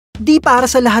Di para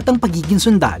sa lahat ang pagiging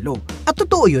sundalo. At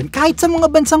totoo yun kahit sa mga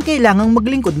bansang kailangang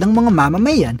maglingkod ng mga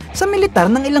mamamayan sa militar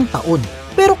ng ilang taon.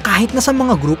 Pero kahit na sa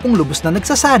mga grupong lubos na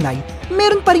nagsasanay,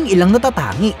 meron pa ring ilang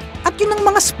natatangi. At yun ang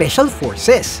mga special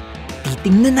forces.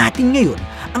 Titingnan natin ngayon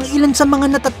ang ilan sa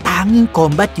mga natatanging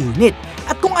combat unit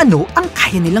at kung ano ang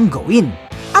kaya nilang gawin.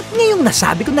 At ngayong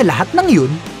nasabi ko na lahat ng yun,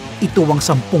 ito ang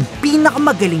 10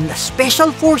 pinakamagaling na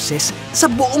special forces sa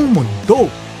buong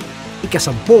mundo.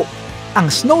 Ika-10, ang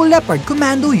Snow Leopard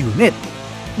Commando Unit.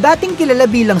 Dating kilala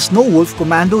bilang Snow Wolf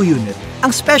Commando Unit,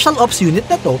 ang special ops unit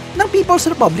na to ng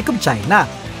People's Republic of China.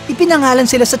 Ipinangalan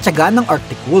sila sa tiyaga ng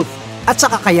Arctic Wolf at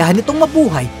sa kakayahan nitong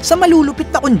mabuhay sa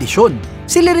malulupit na kondisyon.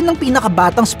 Sila rin ang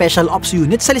pinakabatang special ops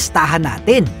unit sa listahan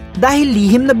natin dahil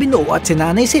lihim na binuo at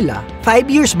sinanay sila 5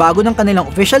 years bago ng kanilang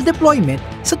official deployment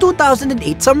sa 2008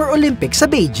 Summer Olympics sa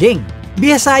Beijing.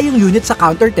 Bihasa yung unit sa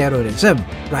counter-terrorism,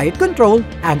 riot control,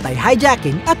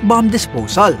 anti-hijacking at bomb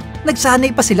disposal.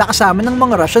 Nagsanay pa sila kasama ng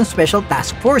mga Russian Special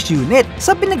Task Force Unit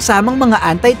sa pinagsamang mga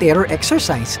anti-terror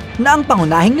exercise na ang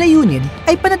pangunahing layunin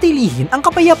ay panatilihin ang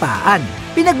kapayapaan.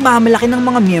 Pinagmamalaki ng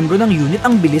mga miyembro ng unit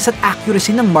ang bilis at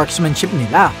accuracy ng marksmanship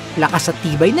nila, lakas at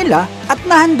tibay nila at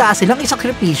nahanda silang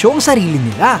isakripisyo ang sarili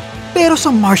nila. Pero sa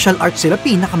martial arts sila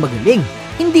pinakamagaling.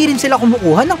 Hindi rin sila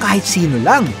kumukuha ng kahit sino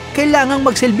lang. Kailangang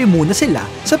magsilbi muna sila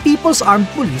sa People's Armed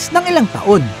Police ng ilang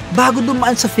taon bago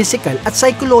dumaan sa physical at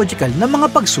psychological na mga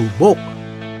pagsubok.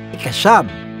 Ika-9,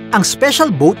 ang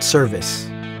Special Boat Service.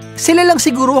 Sila lang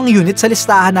siguro ang unit sa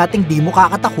listahan nating di mo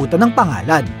kakatakutan ng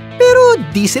pangalan. Pero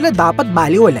di sila dapat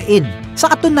baliwalain. Sa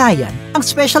katunayan, ang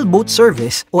Special Boat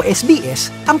Service o SBS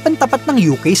ang pantapat ng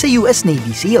UK sa US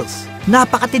Navy SEALs.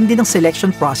 Napakatindi ng selection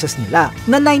process nila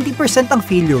na 90% ang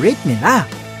failure rate nila.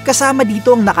 Kasama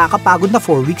dito ang nakakapagod na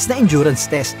 4 weeks na endurance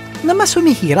test na mas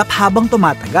humihirap habang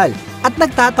tumatagal at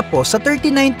nagtatapos sa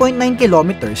 39.9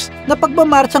 kilometers na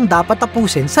pagmamarchang dapat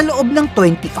tapusin sa loob ng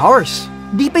 20 hours.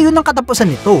 Di pa yun ang katapusan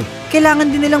nito. Kailangan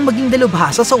din nilang maging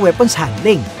dalubhasa sa weapons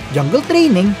handling, jungle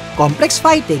training, complex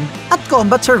fighting, at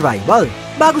combat survival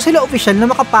bago sila opisyal na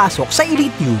makapasok sa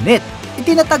elite unit.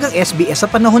 Itinatag ang SBS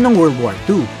sa panahon ng World War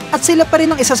II at sila pa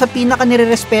rin ang isa sa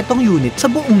pinaka-nirerespetong unit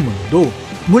sa buong mundo.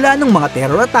 Mula ng mga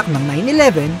terror attack ng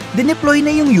 9/11, dineploy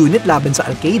na yung unit laban sa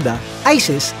Al-Qaeda,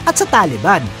 ISIS at sa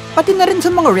Taliban, pati na rin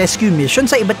sa mga rescue mission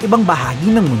sa iba't ibang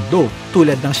bahagi ng mundo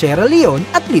tulad ng Sierra Leone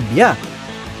at Libya.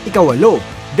 Ika-8,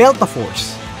 Delta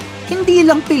Force. Hindi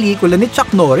lang pelikula ni Chuck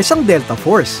Norris ang Delta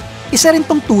Force. Isa rin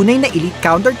tong tunay na elite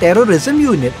counter-terrorism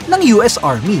unit ng US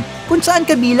Army, kung saan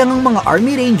kabilang ang mga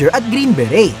Army Ranger at Green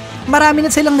Beret. Marami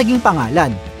na silang naging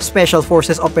pangalan: Special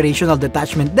Forces Operational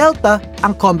Detachment Delta,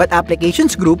 ang Combat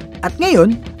Applications Group, at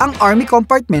ngayon, ang Army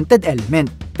Compartmented Element.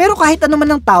 Pero kahit ano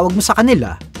man ang tawag mo sa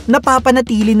kanila,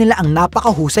 napapanatili nila ang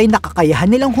napakahusay na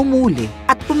kakayahan nilang humuli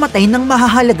at pumatay ng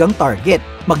mahahalagang target,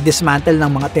 mag-dismantle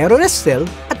ng mga terrorist cell,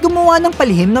 at gumawa ng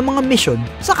palihim ng mga misyon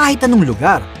sa kahit anong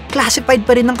lugar. Classified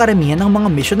pa rin ang karamihan ng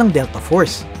mga mission ng Delta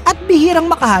Force at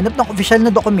bihirang makahanap ng opisyal na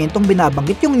dokumentong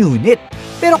binabanggit yung unit.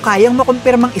 Pero kayang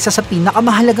makumpirmang isa sa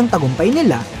pinakamahalagang tagumpay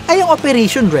nila ay ang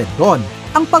Operation Red Dawn,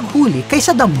 ang paghuli kay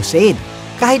Saddam Hussein.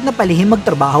 Kahit na palihim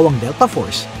magtrabaho ang Delta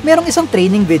Force, merong isang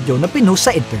training video na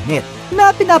pinost sa internet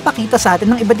na pinapakita sa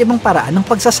atin ng iba't ibang paraan ng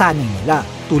pagsasanay nila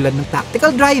tulad ng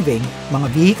tactical driving, mga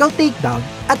vehicle takedown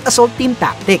at assault team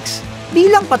tactics.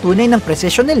 Bilang patunay ng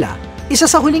presisyon nila, isa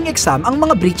sa huling exam ang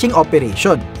mga breaching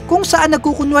operation kung saan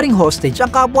nagkukunwaring hostage ang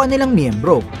kapwa nilang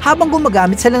miyembro habang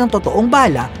gumagamit sila ng totoong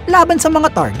bala laban sa mga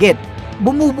target.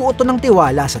 Bumubuo to ng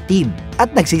tiwala sa team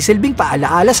at nagsisilbing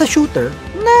paalaala sa shooter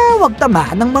na huwag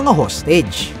tamaan ng mga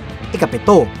hostage.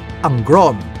 Ika-7, ang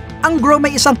GROM. Ang GROM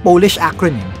ay isang Polish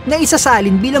acronym na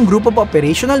isasalin bilang Group of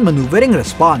Operational Maneuvering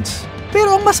Response.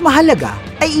 Pero ang mas mahalaga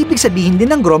ay ibig sabihin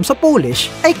din ng GROM sa Polish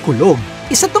ay kulog.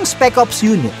 Isa tong Spec Ops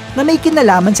unit na may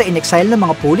kinalaman sa in-exile ng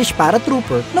mga Polish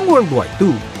paratrooper ng World War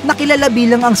II, na kilala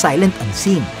bilang ang Silent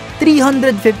Unseen.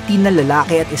 315 na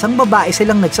lalaki at isang babae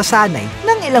silang nagsasanay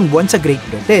ng ilang buwan sa Great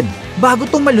Britain bago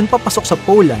tumalon papasok sa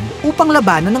Poland upang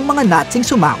labanan ng mga Nazing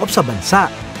sumakop sa bansa.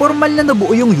 Formal na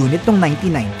nabuo yung unit noong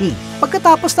 1990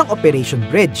 pagkatapos ng Operation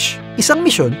Bridge, isang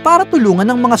misyon para tulungan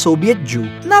ng mga Soviet Jew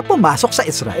na pumasok sa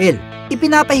Israel.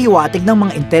 Ipinapahiwatig ng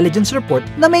mga intelligence report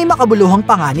na may makabuluhang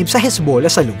panganib sa Hezbollah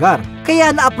sa lugar,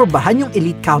 kaya naaprobahan yung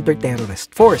Elite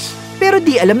Counter-Terrorist Force. Pero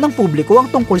di alam ng publiko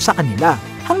ang tungkol sa kanila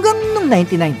hanggang noong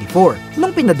 1994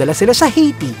 nung pinadala sila sa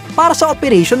Haiti para sa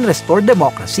Operation Restore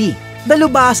Democracy.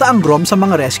 Dalubhasa ang GROM sa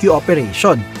mga rescue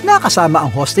operation na kasama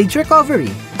ang hostage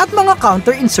recovery at mga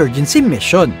counter-insurgency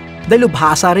mission.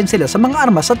 Dalubhasa rin sila sa mga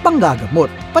armas at panggagamot,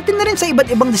 pati na rin sa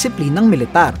iba't ibang disiplinang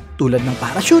militar tulad ng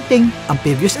parachuting,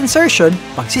 amphibious insertion,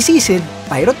 pagsisisid,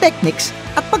 pyrotechnics,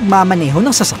 at pagmamaneho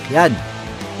ng sasakyan.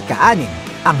 Ika-6,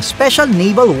 ang Special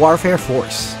Naval Warfare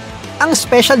Force. Ang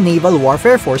Special Naval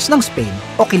Warfare Force ng Spain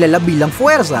o kilala bilang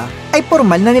Fuerza ay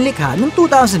formal na nilikha noong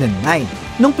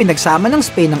 2009 nung pinagsama ng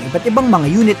Spain ang iba't ibang mga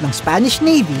unit ng Spanish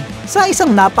Navy sa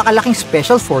isang napakalaking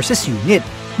Special Forces Unit.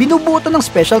 Binubuo ito ng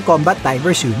Special Combat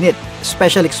Divers Unit,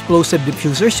 Special Explosive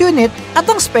Diffusers Unit at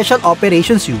ang Special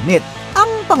Operations Unit, ang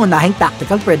pangunahing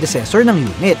tactical predecessor ng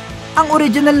unit. Ang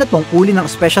original na tungkulin ng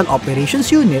Special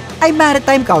Operations Unit ay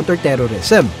Maritime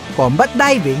Counterterrorism, Combat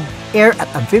Diving, Air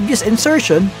at Amphibious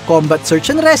Insertion, Combat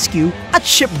Search and Rescue, at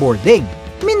Shipboarding.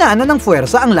 Minana ng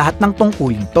Fuerza ang lahat ng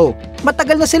tungkulin to.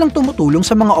 Matagal na silang tumutulong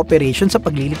sa mga operation sa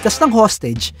pagliligtas ng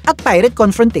hostage at pirate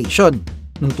confrontation.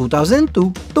 Noong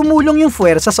 2002, tumulong yung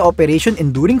Fuerza sa Operation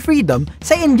Enduring Freedom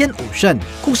sa Indian Ocean,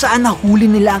 kung saan nahuli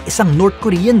nila ang isang North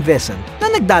Korean vessel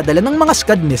na nagdadala ng mga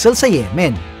Scud missile sa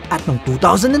Yemen. At noong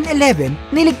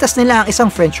 2011, niligtas nila ang isang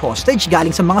French hostage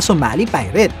galing sa mga Somali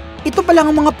pirate. Ito pa lang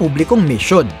ang mga publikong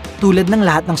mission. Tulad ng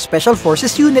lahat ng Special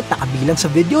Forces Unit na kabilang sa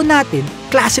video natin,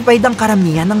 classified ang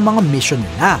karamihan ng mga mission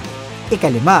nila.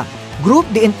 Ika-5, Groupe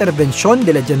de Intervention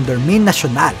de la Gendarmerie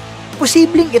Nationale.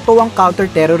 Posibleng ito ang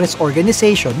counter-terrorist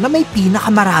organization na may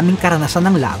pinakamaraming karanasan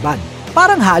ng laban.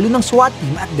 Parang halo ng SWAT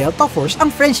team at Delta Force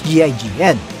ang French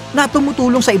GIGN na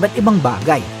tumutulong sa iba't ibang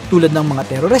bagay tulad ng mga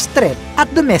terrorist threat at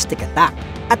domestic attack.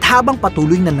 At habang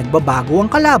patuloy na nagbabago ang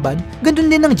kalaban, ganoon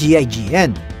din ang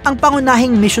GIGN. Ang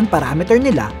pangunahing mission parameter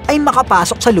nila ay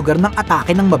makapasok sa lugar ng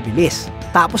atake ng mabilis,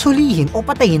 tapos hulihin o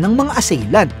patayin ng mga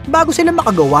assailant bago sila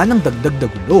makagawa ng dagdag na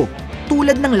gulo.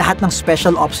 Tulad ng lahat ng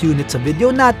Special Ops unit sa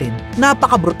video natin,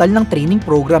 napaka-brutal ng training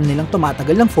program nilang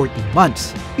tumatagal ng 14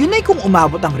 months. Yun ay kung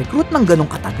umabot ang recruit ng ganong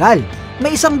katagal.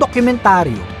 May isang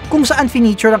dokumentaryo kung saan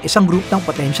feature ang isang group ng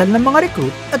potential ng mga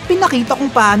recruit at pinakita kung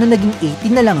paano naging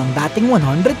 80 na lang ang dating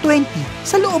 120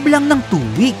 sa loob lang ng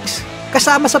 2 weeks.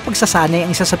 Kasama sa pagsasanay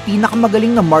ang isa sa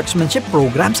pinakamagaling na marksmanship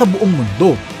program sa buong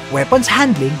mundo, weapons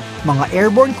handling, mga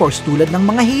airborne course tulad ng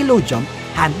mga halo jump,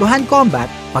 hand-to-hand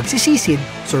combat, pagsisisid,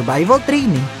 survival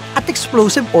training, at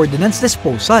explosive ordnance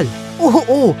disposal.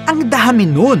 Oo, ang dami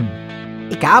nun!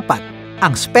 Ika-4,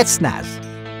 ang Spetsnaz.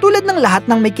 Tulad ng lahat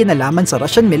ng may kinalaman sa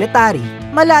Russian military,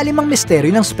 malalim ang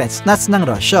misteryo ng Spetsnaz ng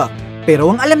Russia.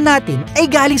 Pero ang alam natin ay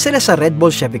galing sila sa Red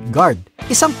Bolshevik Guard,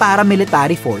 isang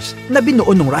paramilitary force na binuo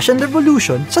ng Russian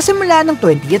Revolution sa simula ng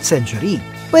 20th century.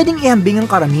 Pwedeng ihambing ang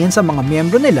karamihan sa mga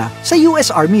miyembro nila sa US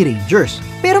Army Rangers,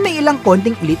 pero may ilang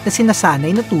konting elite na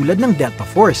sinasanay na tulad ng Delta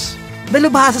Force.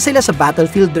 Dalubhasa sila sa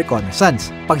battlefield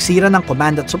reconnaissance, pagsira ng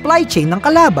command at supply chain ng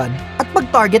kalaban, at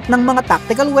pag-target ng mga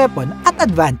tactical weapon at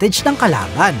advantage ng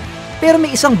kalaban. Pero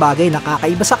may isang bagay na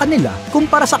kakaiba sa kanila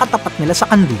kumpara sa katapat nila sa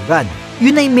kanluran.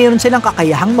 Yun ay meron silang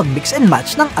kakayahang mag-mix and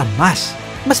match ng armas.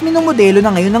 Mas minumodelo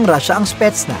na ngayon ng Russia ang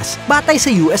Spetsnaz batay sa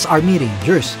US Army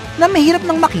Rangers na mahirap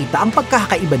nang makita ang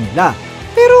pagkakaiba nila.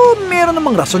 Pero meron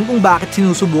namang rason kung bakit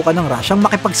sinusubukan ng Russia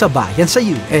makipagsabayan sa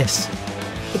US.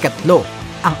 Ika-3,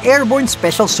 ang Airborne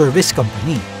Special Service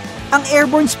Company. Ang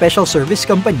Airborne Special Service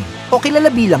Company o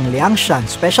kilala bilang Liangshan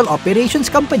Special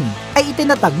Operations Company ay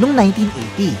itinatag noong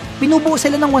 1980. Binubuo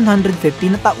sila ng 150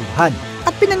 na tauhan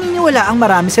at pinaniniwala ang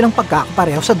marami silang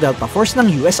pagkakapareho sa Delta Force ng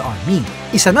US Army.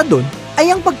 Isa na dun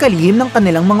ay ang pagkalihim ng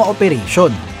kanilang mga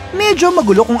operasyon. Medyo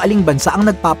magulo kung aling bansa ang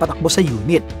nagpapatakbo sa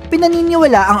unit.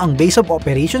 Pinaniniwala ang base of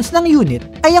operations ng unit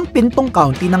ay ang Pintong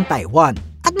County ng Taiwan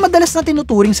at madalas na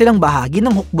tinuturing silang bahagi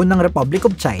ng hukbon ng Republic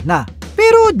of China.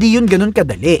 Pero di yun ganun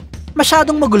kadali.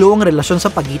 Masyadong magulo ang relasyon sa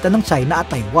pagitan ng China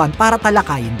at Taiwan para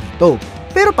talakayin dito.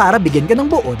 Pero para bigyan ka ng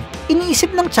buod,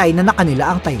 iniisip ng China na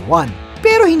kanila ang Taiwan.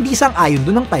 Pero hindi sang-ayon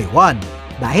doon ng Taiwan.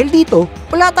 Dahil dito,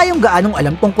 wala tayong gaanong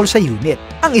alam tungkol sa unit.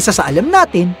 Ang isa sa alam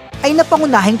natin ay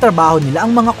napangunahing trabaho nila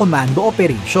ang mga commando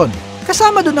operation.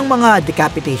 Kasama doon ang mga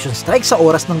decapitation strike sa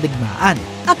oras ng digmaan.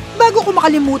 At bago ko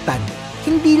makalimutan,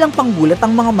 hindi lang panggulat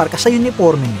ang mga marka sa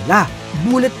uniforme nila.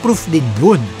 Bulletproof din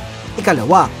yun. Ika-2,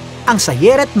 ang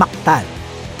Sayeret Maktal.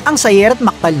 Ang Sayeret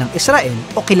Maktal ng Israel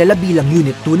o kilala bilang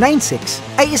Unit 296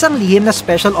 ay isang lihim na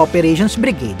Special Operations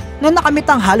Brigade na nakamit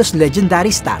ang halos legendary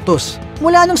status.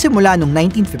 Mula nung simula noong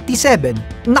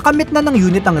 1957, nakamit na ng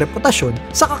unit ang reputasyon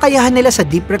sa kakayahan nila sa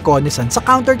deep reconnaissance sa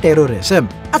counter-terrorism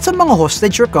at sa mga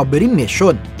hostage recovery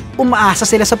mission. Umaasa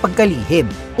sila sa pagkalihim,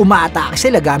 umaatake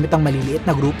sila gamit ang maliliit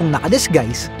na grupong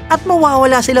nakadisguise at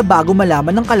mawawala sila bago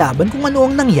malaman ng kalaban kung ano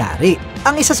ang nangyari.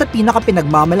 Ang isa sa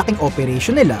pinaka-pinagmamalaking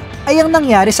operation nila ay ang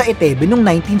nangyari sa Entebbe noong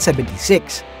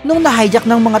 1976 nung na-hijack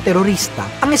ng mga terorista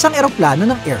ang isang eroplano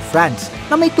ng Air France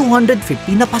na may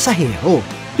 250 na pasahero.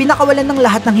 Pinakawalan ng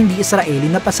lahat ng hindi Israeli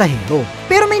na pasahero,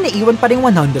 pero may naiwan pa ring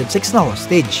 106 na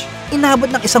hostage. Inabot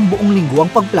ng isang buong linggo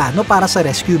ang pagplano para sa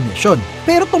rescue mission,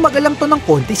 pero tumagal lang to ng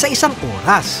konti sa isang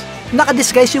oras.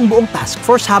 Nakadisguise yung buong task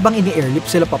force habang ini-airlift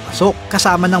sila papasok,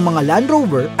 kasama ng mga Land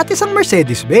Rover at isang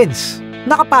Mercedes-Benz.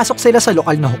 Nakapasok sila sa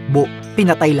lokal na hukbo,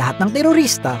 pinatay lahat ng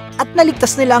terorista at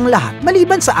naligtas nila ang lahat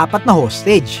maliban sa 4 na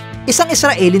hostage. Isang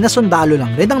Israeli na sundalo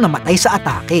lang rin ang namatay sa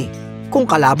atake. Kung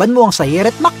kalaban mo ang Sayer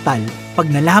at Maktal, pag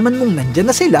nalaman mong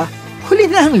nandyan na sila, huli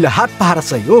na ang lahat para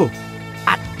sa'yo.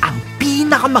 At ang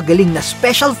pinakamagaling na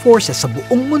special forces sa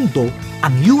buong mundo,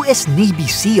 ang US Navy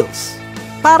SEALs.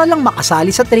 Para lang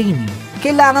makasali sa training,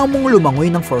 kailangan mong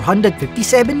lumangoy ng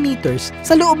 457 meters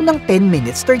sa loob ng 10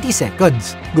 minutes 30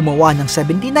 seconds, gumawa ng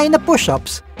 79 na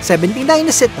push-ups, 79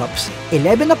 na sit-ups,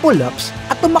 11 na pull-ups,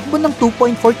 at tumakbo ng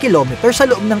 2.4 kilometers sa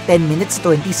loob ng 10 minutes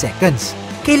 20 seconds.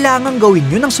 Kailangan gawin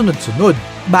nyo ng sunod-sunod.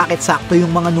 Bakit sakto yung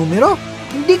mga numero?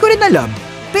 Hindi ko rin alam,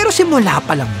 pero simula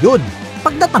pa lang yun.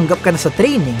 Pag natanggap ka na sa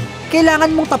training, kailangan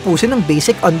mong tapusin ang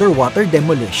basic underwater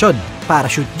demolition,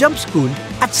 parachute jump school,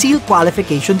 at SEAL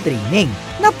qualification training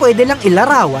na pwede lang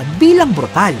ilarawan bilang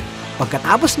brutal.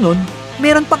 Pagkatapos nun,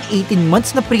 meron pang 18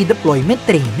 months na pre-deployment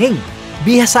training.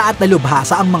 Bihasa at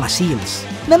nalubhasa ang mga SEALs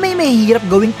na may mahihirap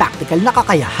gawing tactical na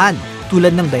kakayahan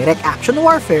tulad ng direct action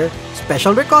warfare,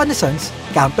 special reconnaissance,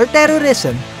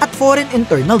 counter-terrorism, at foreign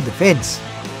internal defense.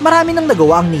 Marami nang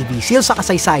nagawa ang Navy SEALs sa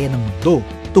kasaysayan ng mundo.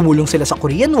 Tumulong sila sa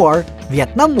Korean War,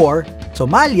 Vietnam War,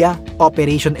 Somalia,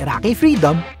 Operation Iraqi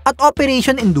Freedom, at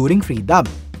Operation Enduring Freedom.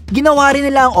 Ginawa rin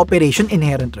nila ang Operation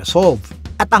Inherent Resolve.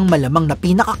 At ang malamang na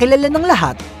pinakakilala ng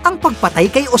lahat, ang pagpatay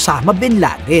kay Osama Bin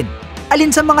Laden. Alin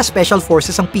sa mga special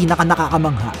forces ang pinaka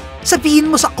nakakamangha?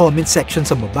 Sabihin mo sa comment section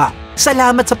sa baba.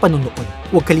 Salamat sa panunood.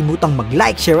 Huwag kalimutang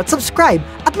mag-like, share at subscribe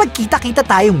at magkita-kita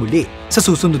tayong muli sa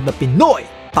susunod na Pinoy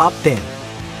Top 10.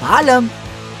 Paalam!